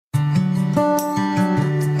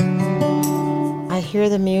hear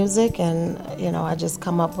the music and, I just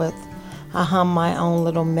come up with, I hum my own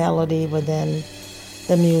little melody within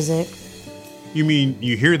the music. You mean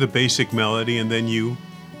you hear the basic melody and then you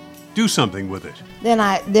do something with it? Then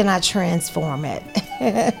I transform it.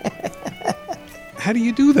 How do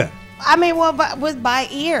you do that? By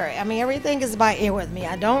ear. Everything is by ear with me.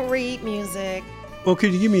 I don't read music. Well,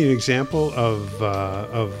 could you give me an example of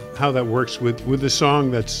how that works with the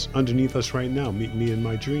song that's underneath us right now, Meet Me in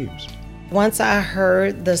My Dreams? Once I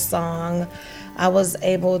heard the song, I was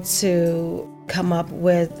able to come up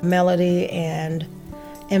with melody and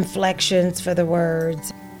inflections for the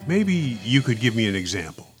words. Maybe you could give me an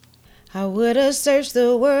example. I would have searched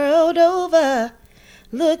the world over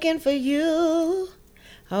looking for you.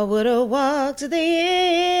 I would have walked to the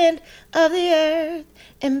end of the earth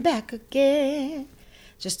and back again,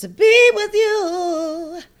 just to be with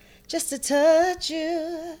you, just to touch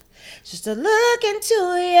you, just to look into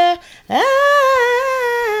your eyes,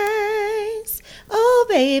 oh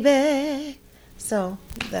baby. So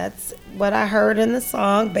that's what I heard in the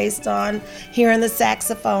song based on hearing the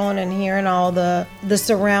saxophone and hearing all the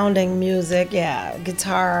surrounding music,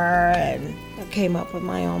 guitar, and I came up with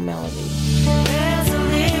my own melody. There's a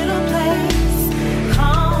little place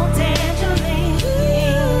called Angeline.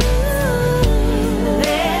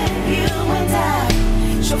 There you and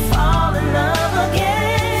I shall fall in love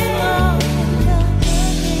again.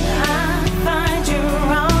 I find you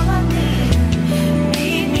all I need.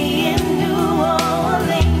 Meet me in New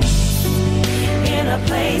Orleans, in a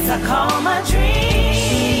place I call my dreams.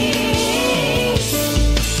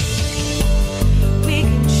 We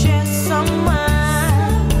can share some wine.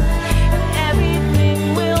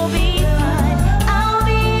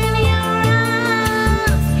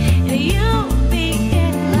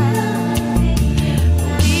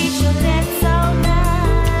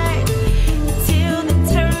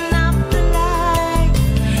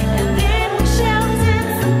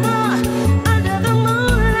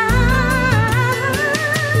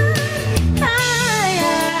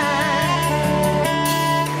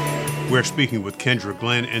 We're speaking with Kendra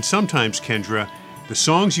Glenn, and sometimes, Kendra, the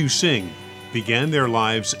songs you sing began their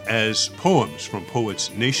lives as poems from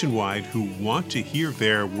poets nationwide who want to hear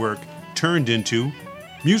their work turned into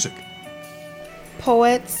music.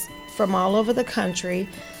 Poets from all over the country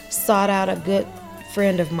sought out a good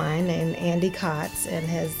friend of mine named Andy Kotz, and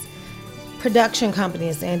his production company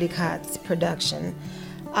is Andy Kotz Production.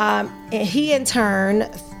 And he in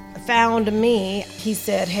turn found me. He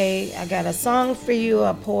said, hey, I got a song for you.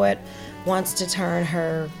 A poet wants to turn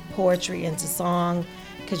her poetry into song.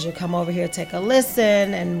 Could you come over here, take a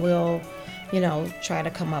listen, and we'll, try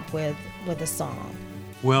to come up with a song.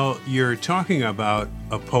 Well, you're talking about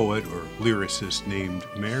a poet or lyricist named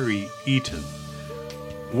Mary Eaton.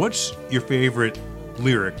 What's your favorite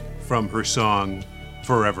lyric from her song,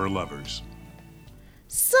 Forever Lovers?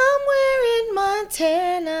 Somewhere in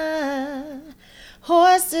Montana,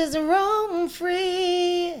 horses roam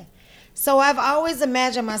free. So I've always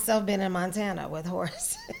imagined myself being in Montana with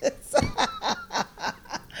horses.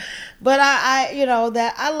 But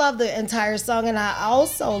I love the entire song, and I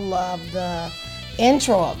also love the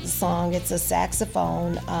intro of the song. It's a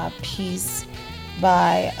saxophone piece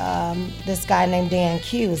by this guy named Dan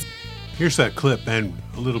Hughes. Here's that clip and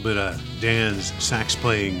a little bit of Dan's sax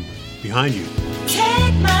playing behind you.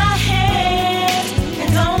 Take my hand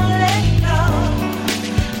and don't let go.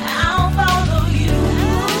 I'll follow you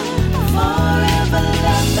forever,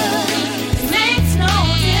 lover. It makes no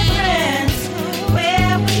difference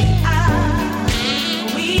where we are.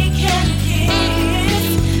 We can kiss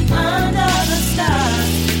under the stars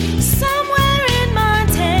somewhere in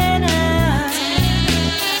Montana.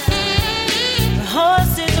 The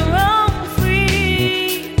horses roam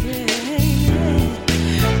free.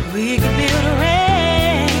 We can build a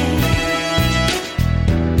ranch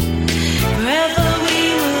wherever we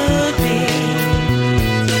would be.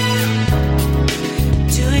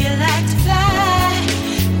 Do you like to fly?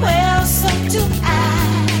 Well, so do I.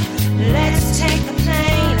 Let's take a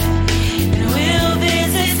plane and we'll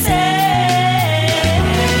visit Sam.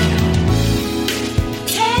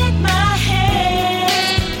 Take my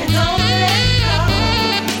hand and don't let go.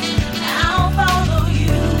 I'll follow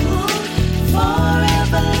you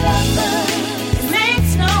forever, lover. It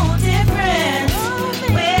makes no difference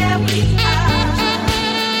where we are.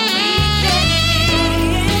 We can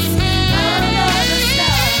kiss under the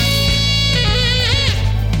stars.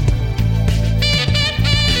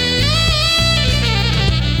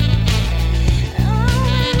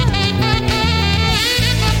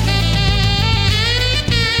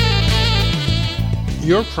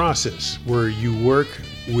 Your process where you work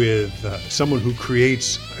with someone who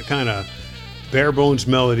creates a kind of bare bones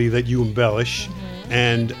melody that you embellish,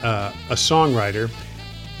 and a songwriter.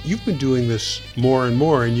 You've been doing this more and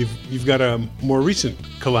more, and you've got a more recent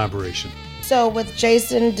collaboration. So with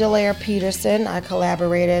Jason Dallaire Peterson, I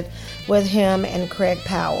collaborated with him and Craig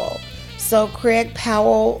Powell. So Craig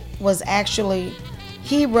Powell was actually,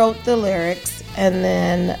 he wrote the lyrics, and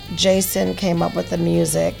then Jason came up with the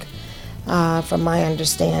music, from my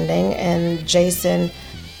understanding. And Jason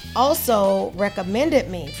also recommended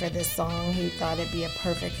me for this song. He thought it'd be a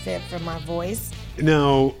perfect fit for my voice.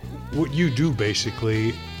 Now, what you do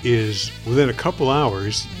basically is within a couple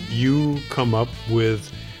hours, you come up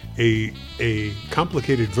with a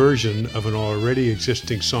complicated version of an already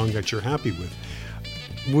existing song that you're happy with.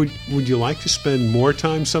 Would you like to spend more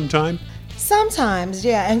time sometime? Sometimes,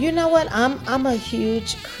 yeah. And you know what? I'm a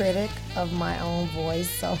huge critic of my own voice,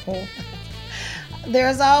 so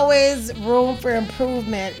there's always room for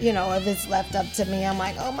improvement. If it's left up to me, I'm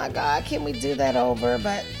like, oh my God, can we do that over?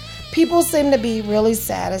 But people seem to be really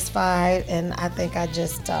satisfied, and I think I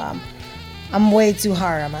just, I'm way too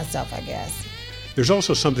hard on myself, I guess. There's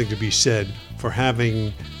also something to be said for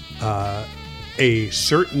having a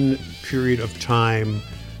certain period of time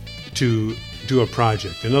to do a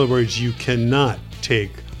project. In other words, you cannot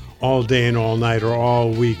take all day and all night or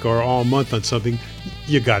all week or all month on something.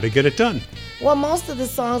 You got to get it done. Well, most of the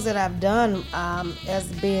songs that I've done as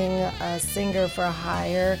being a singer for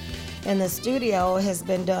hire in the studio has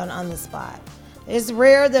been done on the spot. It's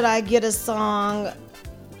rare that I get a song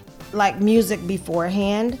like music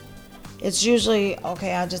beforehand. It's usually,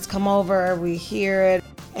 okay, I'll just come over, we hear it.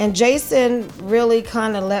 And Jason really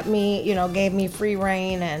kind of let me, gave me free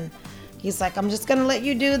rein, and he's like, I'm just gonna let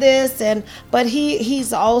you do this. But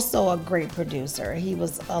he's also a great producer. He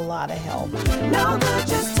was a lot of help. No good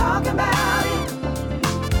just talking about it.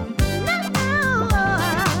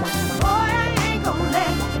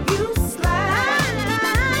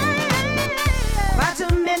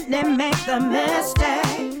 They make the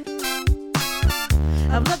mistake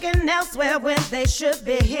of looking elsewhere when they should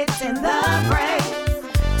be hitting the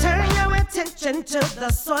brakes. Turn your attention to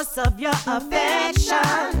the source of your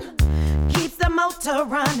affection. Keeps the motor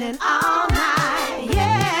running all night.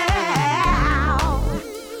 Yeah.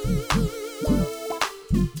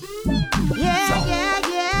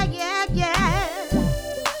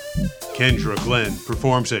 Kendra Glenn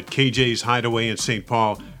performs at KJ's Hideaway in St.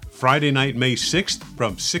 Paul Friday night, May 6th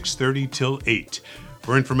from 6:30 till 8.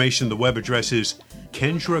 For information, the web address is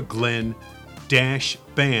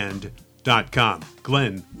kendraglenn-band.com.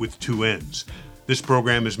 Glenn with 2 N's. This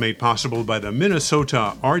program is made possible by the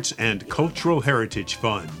Minnesota Arts and Cultural Heritage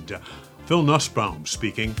Fund. Phil Nussbaum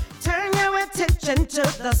speaking. Turn your attention to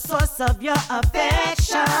the source of your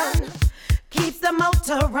affection. Keeps the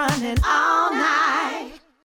motor running all night.